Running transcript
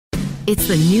It's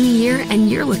the new year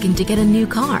and you're looking to get a new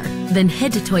car. Then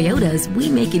head to Toyota's We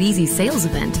Make It Easy sales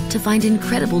event to find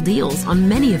incredible deals on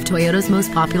many of Toyota's most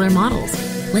popular models,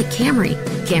 like Camry,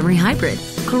 Camry Hybrid,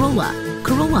 Corolla,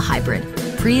 Corolla Hybrid,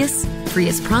 Prius,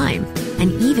 Prius Prime,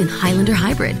 and even Highlander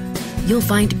Hybrid. You'll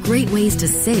find great ways to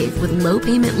save with low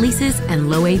payment leases and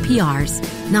low APRs,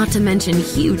 not to mention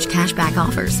huge cashback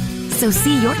offers. So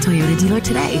see your Toyota dealer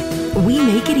today. We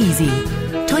make it easy.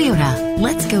 Toyota,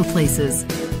 let's go places.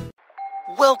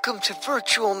 Welcome to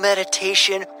Virtual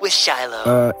Meditation with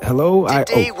Shiloh. Hello?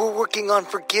 Today we're working on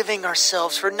forgiving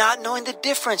ourselves for not knowing the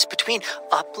difference between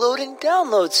upload and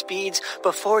download speeds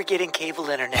before getting cable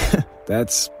internet.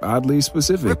 That's oddly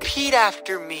specific. Repeat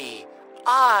after me.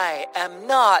 I am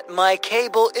not my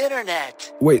cable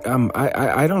internet. Wait,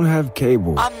 I don't have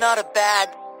cable. I'm not a bad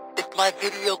if my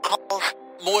video calls,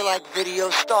 more like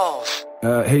video stalls.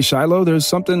 Hey Shiloh, there's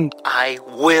something... I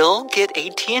will get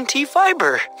AT&T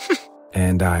fiber.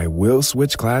 And I will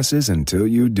switch classes until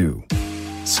you do.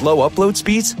 Slow upload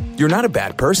speeds? You're not a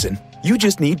bad person. You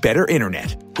just need better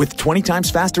internet. With 20 times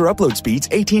faster upload speeds,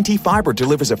 AT&T Fiber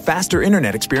delivers a faster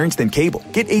internet experience than cable.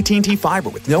 Get AT&T Fiber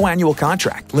with no annual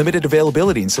contract. Limited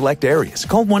availability in select areas.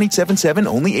 Call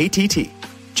 1-877-ONLY-ATT.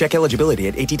 Check eligibility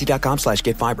at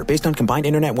att.com/getfiber based on combined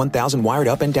internet 1000 wired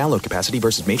up and download capacity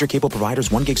versus major cable providers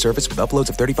 1 gig service with uploads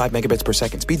of 35 megabits per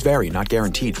second. Speeds vary, not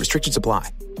guaranteed. Restrictions apply.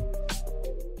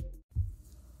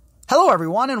 Hello,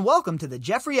 everyone, and welcome to the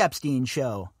Jeffrey Epstein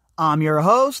Show. I'm your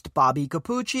host,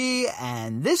 Bobbycapucci,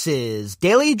 and this is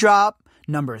Daily Drop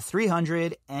number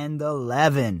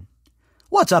 311.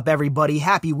 What's up, everybody?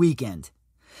 Happy weekend.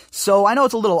 So I know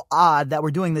it's a little odd that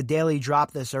we're doing the Daily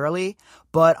Drop this early,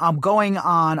 but I'm going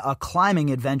on a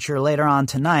climbing adventure later on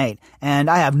tonight, and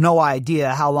I have no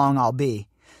idea how long I'll be.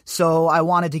 So I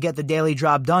wanted to get the Daily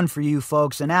Drop done for you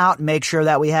folks and out, make sure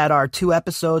that we had our 2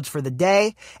 episodes for the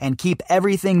day, and keep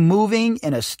everything moving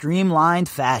in a streamlined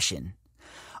fashion.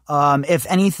 If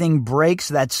anything breaks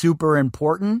that's super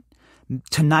important,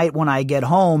 tonight when I get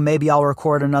home, maybe I'll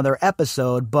record another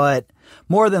episode, but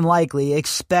more than likely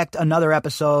expect another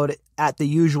episode at the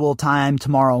usual time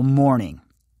tomorrow morning.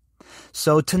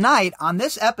 So tonight, on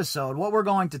this episode, what we're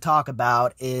going to talk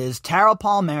about is Tara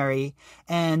Palmeri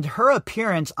and her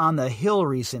appearance on The Hill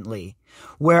recently,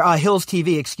 where, Hills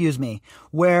TV,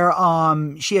 where,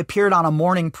 she appeared on a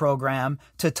morning program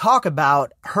to talk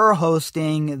about her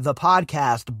hosting the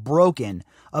podcast Broken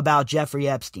about Jeffrey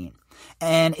Epstein.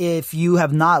 And if you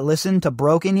have not listened to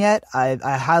Broken yet, I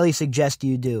highly suggest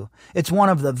you do. It's one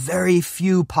of the very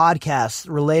few podcasts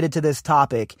related to this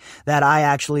topic that I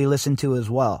actually listen to as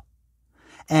well.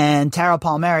 And Tara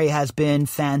Palmeri has been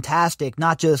fantastic,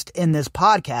 not just in this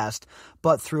podcast,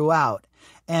 but throughout.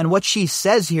 And what she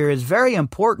says here is very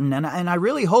important, and I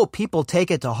really hope people take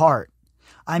it to heart.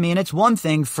 I mean, it's one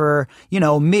thing for,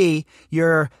 me,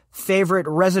 your favorite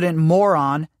resident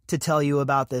moron, to tell you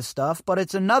about this stuff, but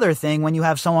it's another thing when you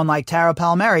have someone like Tara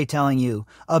Palmeri telling you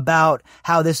about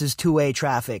how this is two-way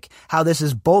traffic, how this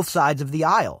is both sides of the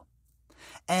aisle.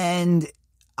 And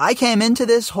I came into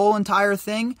this whole entire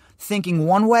thing thinking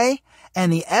one way,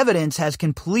 and the evidence has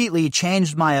completely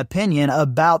changed my opinion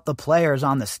about the players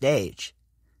on the stage.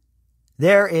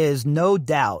 There is no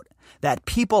doubt that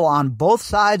people on both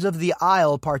sides of the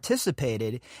aisle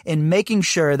participated in making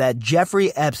sure that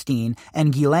Jeffrey Epstein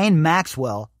and Ghislaine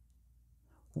Maxwell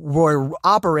were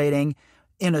operating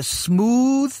in a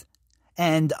smooth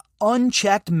and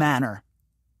unchecked manner.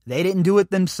 They didn't do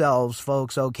it themselves,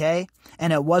 folks, okay?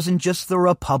 And it wasn't just the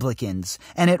Republicans,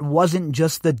 and it wasn't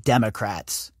just the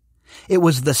Democrats. It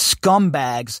was the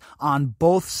scumbags on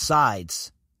both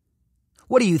sides.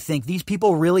 What do you think? These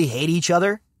people really hate each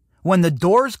other? When the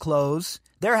doors close,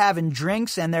 they're having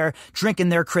drinks and they're drinking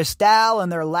their Cristal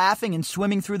and they're laughing and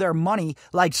swimming through their money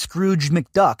like Scrooge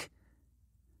McDuck.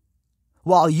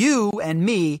 While you and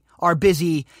me are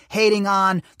busy hating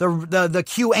on the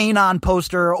QAnon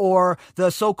poster or the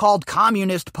so-called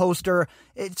communist poster.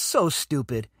 It's so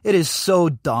stupid. It is so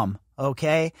dumb,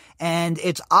 okay? And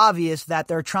it's obvious that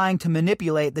they're trying to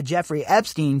manipulate the Jeffrey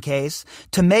Epstein case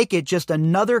to make it just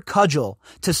another cudgel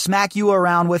to smack you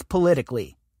around with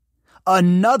politically.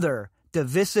 Another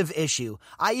divisive issue.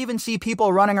 I even see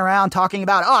people running around talking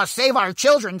about, save our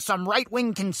children, some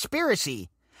right-wing conspiracy.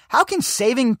 How can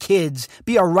saving kids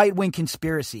be a right-wing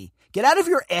conspiracy? Get out of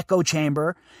your echo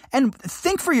chamber and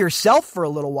think for yourself for a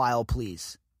little while,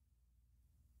 please.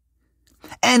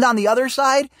 And on the other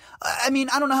side, I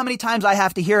don't know how many times I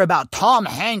have to hear about Tom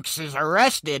Hanks is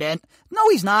arrested and no,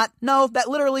 he's not. No,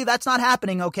 that's not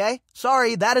happening, okay?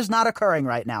 Sorry, that is not occurring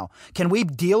right now. Can we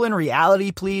deal in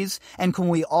reality, please? And can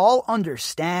we all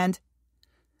understand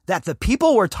that the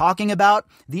people we're talking about,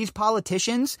 these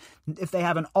politicians, if they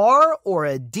have an R or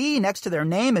a D next to their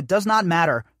name, it does not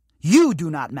matter. You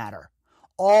do not matter.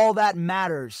 All that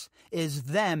matters is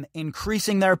them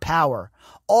increasing their power.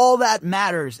 All that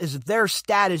matters is their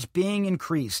status being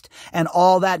increased. And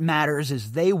all that matters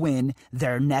is they win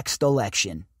their next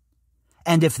election.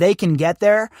 And if they can get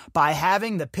there by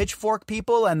having the pitchfork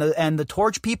people and the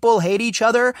torch people hate each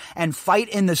other and fight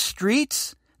in the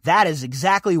streets, that is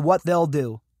exactly what they'll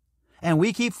do. And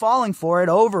we keep falling for it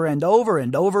over and over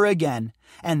and over again.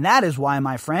 And that is why,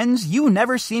 my friends, you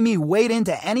never see me wade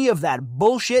into any of that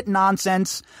bullshit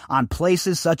nonsense on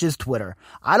places such as Twitter.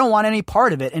 I don't want any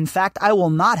part of it. In fact, I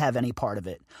will not have any part of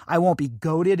it. I won't be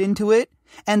goaded into it,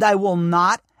 and I will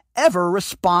not ever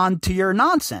respond to your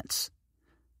nonsense.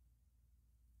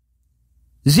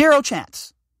 Zero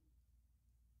chance.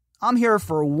 I'm here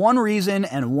for one reason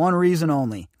and one reason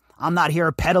only. I'm not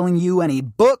here peddling you any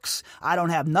books. I don't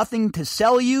have nothing to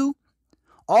sell you.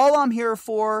 All I'm here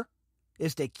for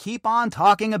is to keep on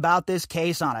talking about this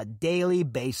case on a daily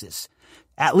basis.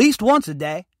 At least once a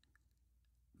day.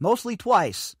 Mostly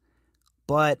twice.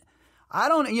 But I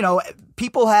don't,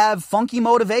 people have funky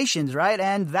motivations, right?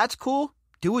 And that's cool.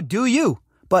 Do you.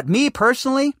 But me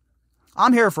personally,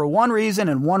 I'm here for one reason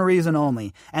and one reason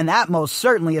only. And that most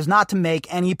certainly is not to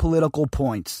make any political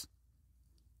points.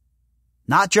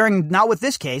 Not with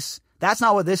this case. That's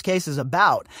not what this case is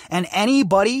about. And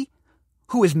anybody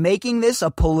who is making this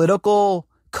a political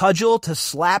cudgel to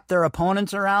slap their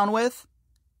opponents around with,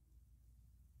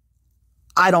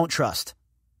 I don't trust.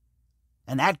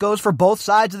 And that goes for both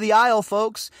sides of the aisle,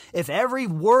 folks. If every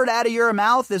word out of your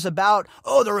mouth is about,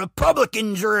 the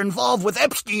Republicans are involved with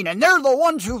Epstein and they're the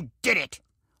ones who did it,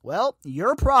 well,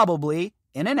 you're probably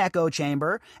in an echo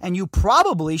chamber, and you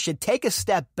probably should take a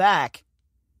step back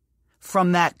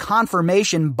from that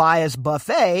confirmation bias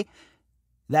buffet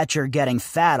that you're getting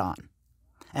fat on.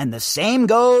 And the same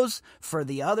goes for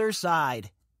the other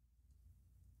side.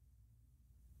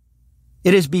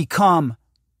 It has become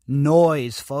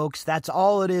noise, folks. That's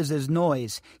all it is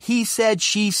noise. He said,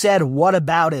 she said,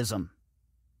 whataboutism.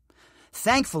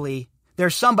 Thankfully,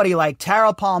 there's somebody like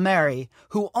Tara Palmeri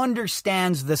who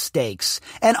understands the stakes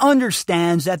and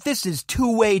understands that this is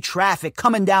two-way traffic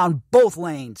coming down both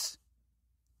lanes.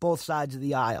 Both sides of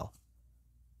the aisle.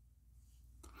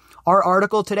 Our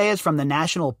article today is from the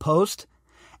National Post,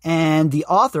 and the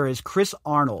author is Chris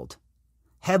Arnold.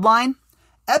 Headline,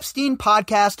 Epstein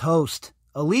podcast host.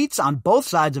 Elites on both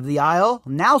sides of the aisle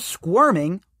now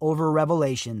squirming over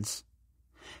revelations.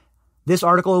 This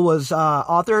article was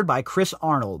authored by Chris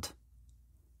Arnold.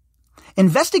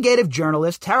 Investigative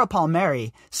journalist Tara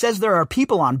Palmeri says there are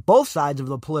people on both sides of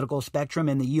the political spectrum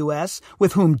in the U.S.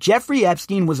 with whom Jeffrey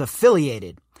Epstein was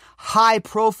affiliated.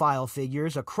 High-profile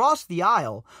figures across the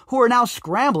aisle who are now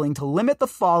scrambling to limit the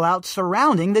fallout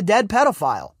surrounding the dead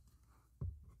pedophile.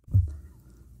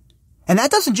 And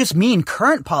that doesn't just mean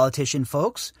current politician,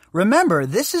 folks. Remember,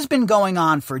 this has been going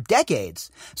on for decades.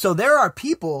 So there are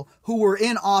people who were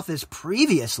in office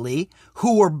previously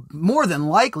who were more than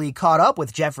likely caught up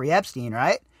with Jeffrey Epstein,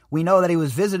 right? We know that he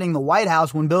was visiting the White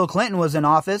House when Bill Clinton was in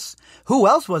office. Who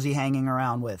else was he hanging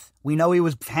around with? We know he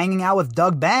was hanging out with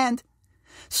Doug Band.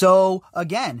 So,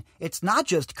 again, it's not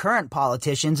just current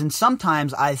politicians, and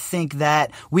sometimes I think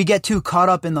that we get too caught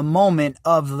up in the moment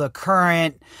of the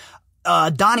current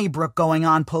Donnybrook going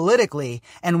on politically,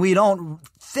 and we don't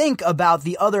think about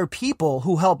the other people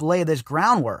who helped lay this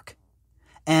groundwork.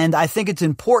 And I think it's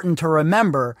important to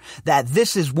remember that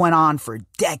this has went on for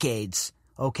decades,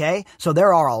 okay? So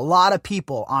there are a lot of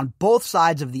people on both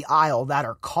sides of the aisle that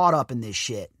are caught up in this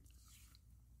shit.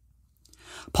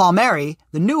 Palmeri,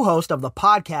 the new host of the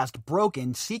podcast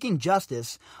Broken, Seeking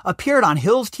Justice, appeared on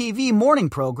Hill's TV morning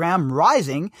program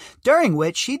Rising, during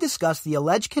which she discussed the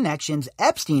alleged connections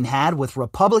Epstein had with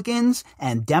Republicans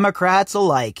and Democrats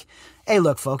alike. Hey,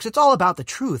 look, folks, it's all about the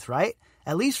truth, right?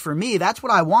 At least for me, that's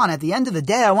what I want. At the end of the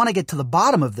day, I want to get to the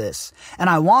bottom of this. And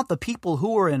I want the people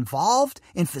who were involved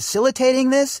in facilitating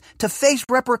this to face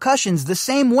repercussions the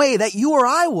same way that you or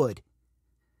I would.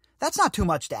 That's not too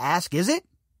much to ask, is it?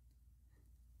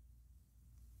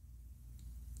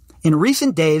 In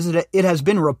recent days, it has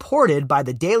been reported by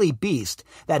the Daily Beast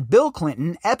that Bill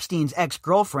Clinton, Epstein's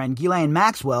ex-girlfriend Ghislaine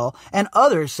Maxwell, and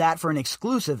others sat for an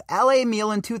exclusive LA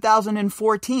meal in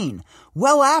 2014,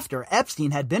 well after Epstein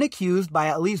had been accused by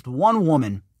at least one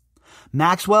woman.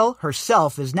 Maxwell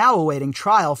herself is now awaiting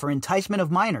trial for enticement of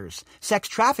minors, sex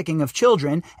trafficking of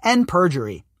children, and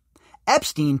perjury.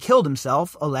 Epstein killed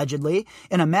himself, allegedly,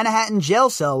 in a Manhattan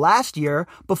jail cell last year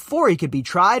before he could be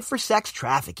tried for sex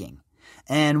trafficking.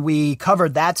 And we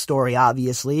covered that story,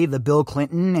 obviously, the Bill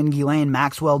Clinton and Ghislaine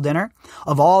Maxwell dinner.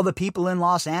 Of all the people in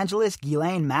Los Angeles,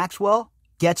 Ghislaine Maxwell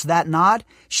gets that nod.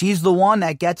 She's the one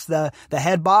that gets the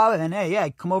head bob and, hey, yeah,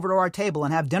 come over to our table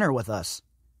and have dinner with us.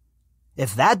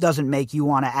 If that doesn't make you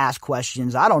want to ask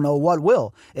questions, I don't know what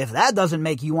will. If that doesn't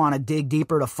make you want to dig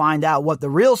deeper to find out what the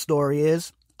real story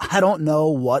is, I don't know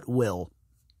what will.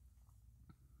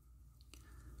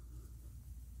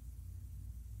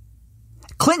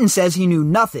 Clinton says he knew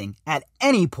nothing at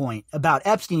any point about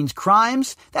Epstein's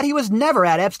crimes, that he was never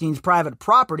at Epstein's private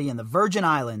property in the Virgin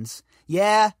Islands.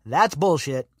 Yeah, that's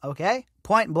bullshit, okay?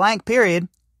 Point blank, period.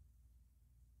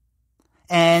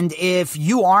 And if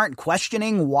you aren't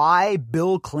questioning why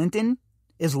Bill Clinton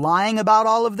is lying about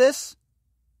all of this,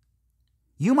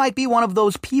 you might be one of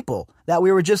those people that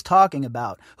we were just talking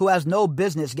about who has no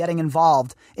business getting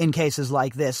involved in cases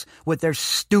like this with their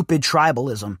stupid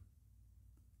tribalism.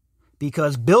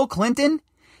 Because Bill Clinton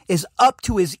is up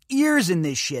to his ears in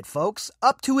this shit, folks.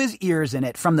 Up to his ears in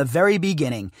it from the very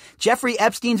beginning. Jeffrey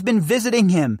Epstein's been visiting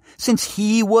him since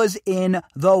he was in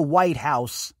the White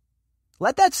House.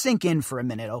 Let that sink in for a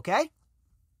minute, okay?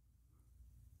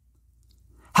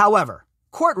 However,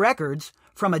 court records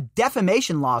from a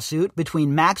defamation lawsuit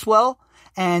between Maxwell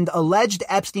and alleged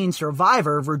Epstein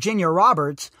survivor Virginia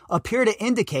Roberts appear to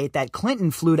indicate that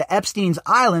Clinton flew to Epstein's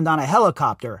island on a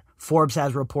helicopter, Forbes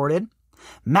has reported.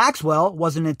 Maxwell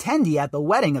was an attendee at the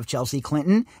wedding of Chelsea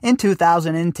Clinton in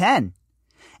 2010.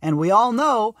 And we all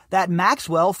know that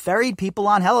Maxwell ferried people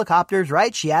on helicopters,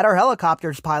 right? She had her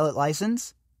helicopter's pilot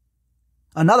license.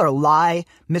 Another lie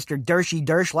Mr. Dershy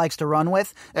Dersh likes to run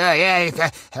with.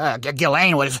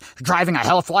 Ghislaine was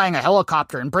flying a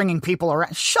helicopter and bringing people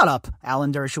around. Shut up,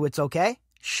 Alan Dershowitz, okay?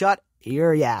 Shut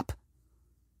your yap.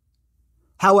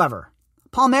 However,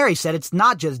 Palmeri said it's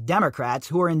not just Democrats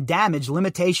who are in damage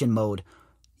limitation mode.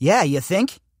 Yeah, you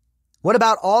think? What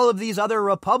about all of these other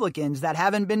Republicans that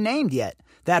haven't been named yet,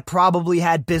 that probably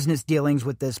had business dealings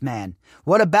with this man?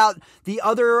 What about the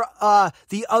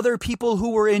other people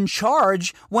who were in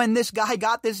charge when this guy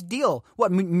got this deal?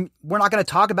 What, we're not going to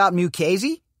talk about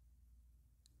Mukasey?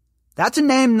 That's a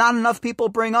name not enough people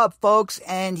bring up, folks,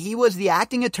 and he was the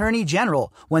acting attorney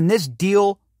general when this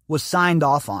deal was signed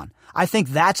off on. I think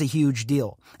that's a huge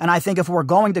deal. And I think if we're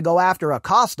going to go after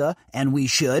Acosta, and we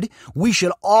should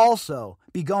also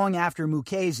be going after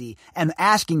Mukasey and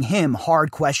asking him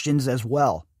hard questions as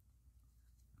well.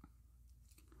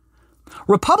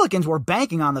 Republicans were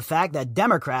banking on the fact that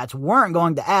Democrats weren't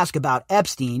going to ask about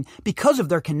Epstein because of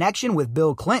their connection with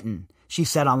Bill Clinton, she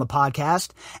said on the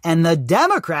podcast, and the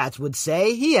Democrats would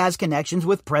say he has connections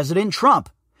with President Trump.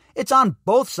 It's on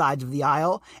both sides of the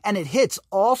aisle, and it hits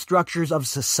all structures of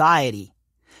society.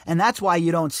 And that's why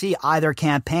you don't see either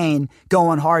campaign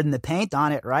going hard in the paint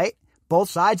on it, right? Both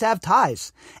sides have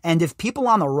ties. And if people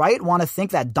on the right want to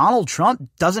think that Donald Trump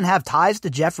doesn't have ties to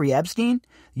Jeffrey Epstein,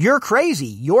 you're crazy,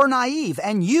 you're naive,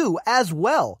 and you as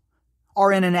well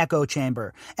are in an echo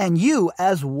chamber. And you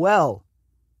as well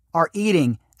are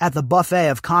eating at the buffet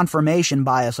of confirmation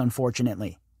bias,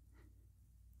 unfortunately.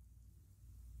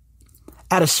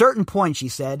 At a certain point, she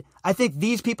said, I think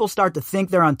these people start to think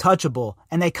they're untouchable,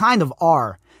 and they kind of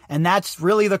are. And that's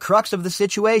really the crux of the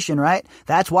situation, right?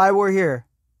 That's why we're here.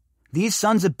 These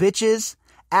sons of bitches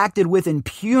acted with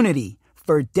impunity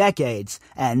for decades,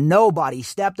 and nobody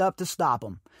stepped up to stop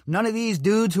them. None of these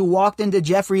dudes who walked into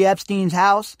Jeffrey Epstein's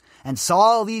house and saw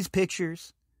all these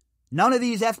pictures, none of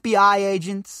these FBI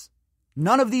agents,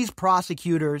 none of these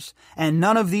prosecutors, and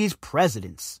none of these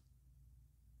presidents.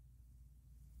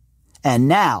 And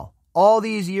now, all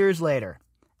these years later,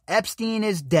 Epstein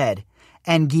is dead,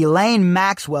 and Ghislaine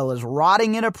Maxwell is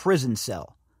rotting in a prison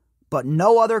cell, but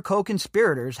no other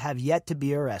co-conspirators have yet to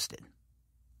be arrested.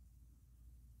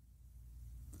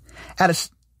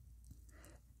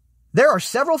 There are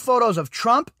several photos of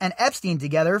Trump and Epstein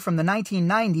together from the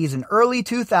 1990s and early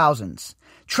 2000s.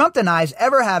 Trump denies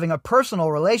ever having a personal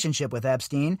relationship with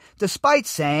Epstein, despite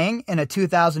saying in a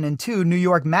 2002 New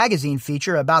York Magazine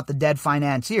feature about the dead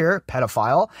financier,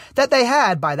 pedophile, that they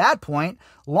had, by that point,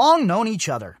 long known each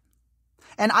other.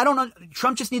 And I don't know,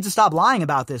 Trump just needs to stop lying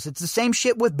about this. It's the same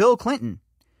shit with Bill Clinton.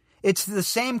 It's the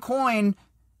same coin,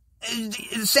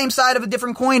 the same side of a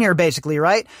different coin here, basically,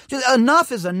 right? Just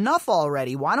enough is enough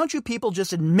already. Why don't you people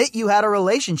just admit you had a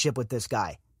relationship with this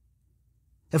guy?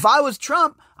 If I was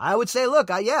Trump, I would say, look,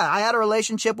 I had a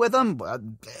relationship with him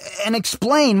and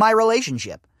explain my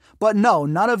relationship. But no,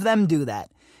 none of them do that.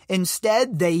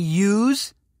 Instead, they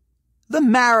use the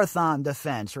marathon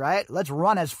defense, right? Let's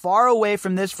run as far away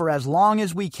from this for as long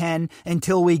as we can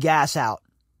until we gas out.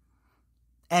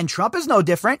 And Trump is no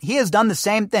different. He has done the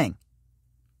same thing.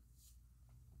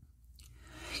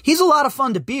 He's a lot of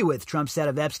fun to be with, Trump said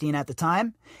of Epstein at the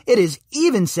time. It is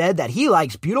even said that he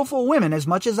likes beautiful women as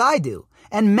much as I do,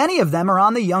 and many of them are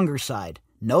on the younger side.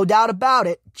 No doubt about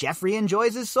it, Jeffrey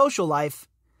enjoys his social life.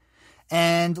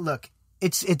 And look,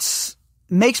 it's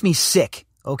makes me sick,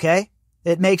 okay?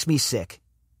 It makes me sick.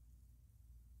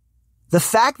 The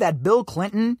fact that Bill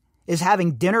Clinton is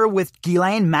having dinner with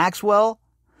Ghislaine Maxwell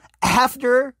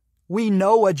after we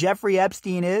know what Jeffrey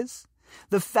Epstein is.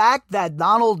 The fact that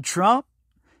Donald Trump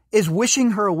is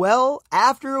wishing her well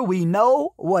after we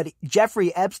know what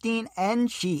Jeffrey Epstein and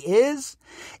she is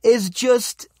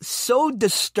just so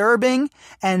disturbing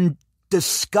and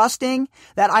disgusting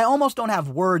that I almost don't have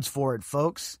words for it,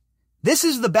 folks. This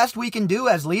is the best we can do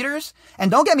as leaders.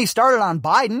 And don't get me started on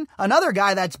Biden, another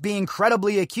guy that's being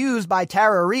credibly accused by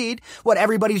Tara Reade. What,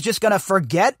 everybody's just going to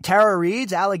forget Tara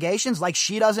Reade's allegations like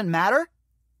she doesn't matter?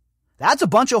 That's a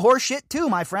bunch of horse shit too,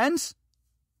 my friends.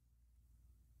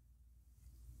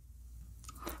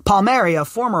 Palmeri, a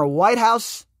former White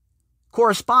House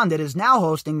correspondent, is now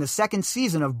hosting the second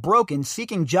season of Broken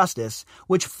Seeking Justice,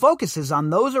 which focuses on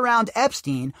those around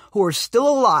Epstein who are still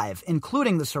alive,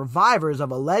 including the survivors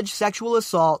of alleged sexual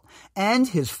assault and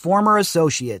his former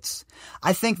associates.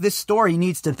 I think this story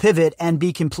needs to pivot and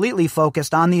be completely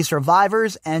focused on these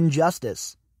survivors and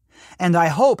justice. And I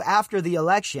hope after the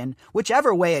election,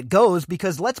 whichever way it goes,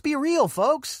 because let's be real,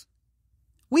 folks,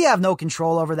 we have no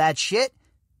control over that shit.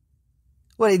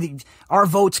 What, our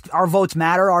votes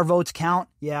matter, our votes count?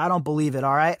 Yeah, I don't believe it,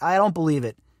 all right? I don't believe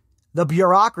it. The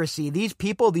bureaucracy, these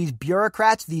people, these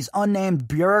bureaucrats, these unnamed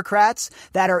bureaucrats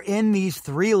that are in these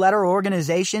three-letter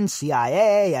organizations,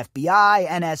 CIA, FBI,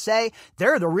 NSA,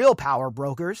 they're the real power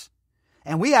brokers.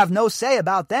 And we have no say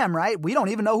about them, right? We don't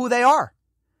even know who they are.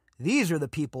 These are the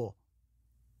people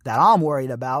that I'm worried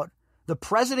about. The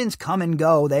presidents come and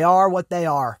go. They are what they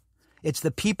are. It's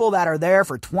the people that are there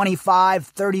for 25,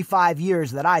 35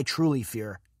 years that I truly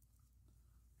fear.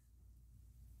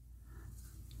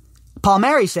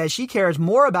 Palmeri says she cares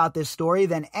more about this story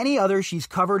than any other she's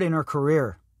covered in her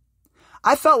career.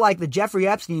 I felt like the Jeffrey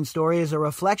Epstein story is a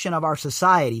reflection of our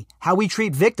society, how we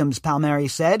treat victims, Palmeri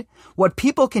said, what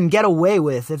people can get away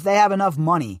with if they have enough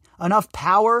money, enough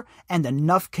power, and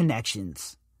enough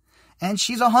connections. And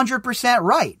she's 100%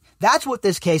 right. That's what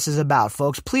this case is about,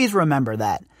 folks. Please remember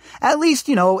that. At least,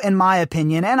 in my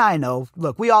opinion, and I know,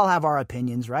 look, we all have our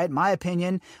opinions, right? My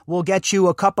opinion will get you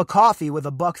a cup of coffee with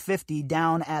 $1.50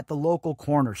 down at the local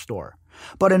corner store.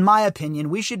 But in my opinion,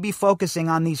 we should be focusing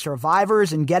on these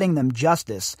survivors and getting them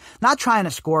justice, not trying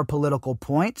to score political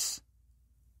points.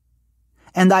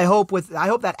 And I hope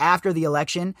that after the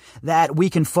election that we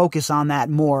can focus on that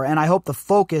more. And I hope the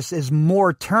focus is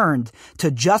more turned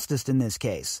to justice in this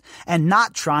case and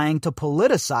not trying to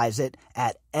politicize it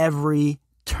at every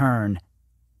turn.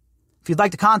 If you'd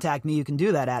like to contact me, you can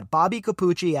do that at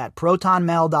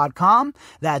bobbycapucci@protonmail.com.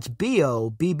 That's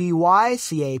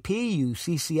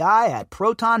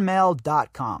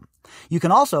BOBBYCAPUCCI@protonmail.com. You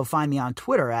can also find me on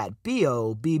Twitter at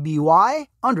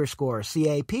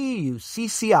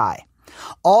BOBBY_CAPUCCI.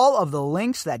 All of the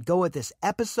links that go with this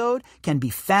episode can be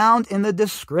found in the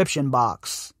description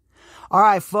box. All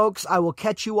right, folks, I will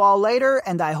catch you all later,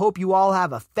 and I hope you all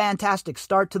have a fantastic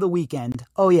start to the weekend.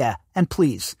 Oh, yeah, and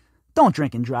please, don't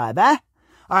drink and drive, eh?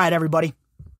 All right, everybody.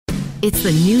 It's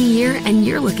the new year and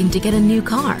you're looking to get a new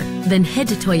car. Then head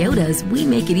to Toyota's We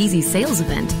Make It Easy sales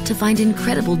event to find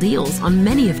incredible deals on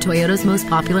many of Toyota's most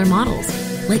popular models,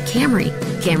 like Camry,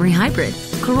 Camry Hybrid,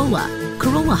 Corolla,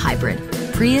 Corolla Hybrid,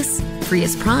 Prius,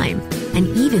 Prius Prime, and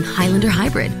even Highlander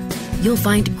Hybrid. You'll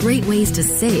find great ways to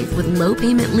save with low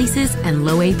payment leases and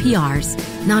low APRs,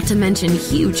 not to mention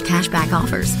huge cashback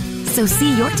offers. So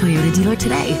see your Toyota dealer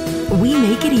today. We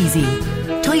make it easy.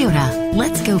 Toyota,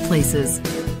 let's go places.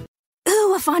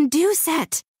 Ooh, a fondue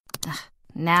set. Ugh,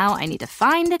 now I need to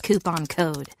find a coupon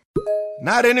code.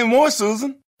 Not anymore,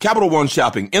 Susan. Capital One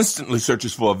Shopping instantly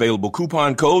searches for available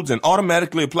coupon codes and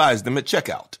automatically applies them at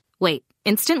checkout. Wait,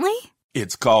 instantly?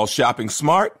 It's called shopping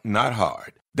smart, not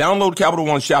hard. Download Capital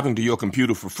One Shopping to your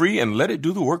computer for free and let it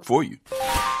do the work for you.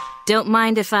 Don't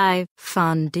mind if I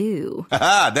fondue.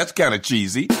 Haha, that's kind of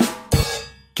cheesy.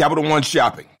 Capital One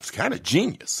Shopping. It's kind of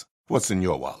genius. What's in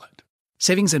your wallet?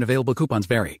 Savings and available coupons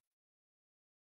vary.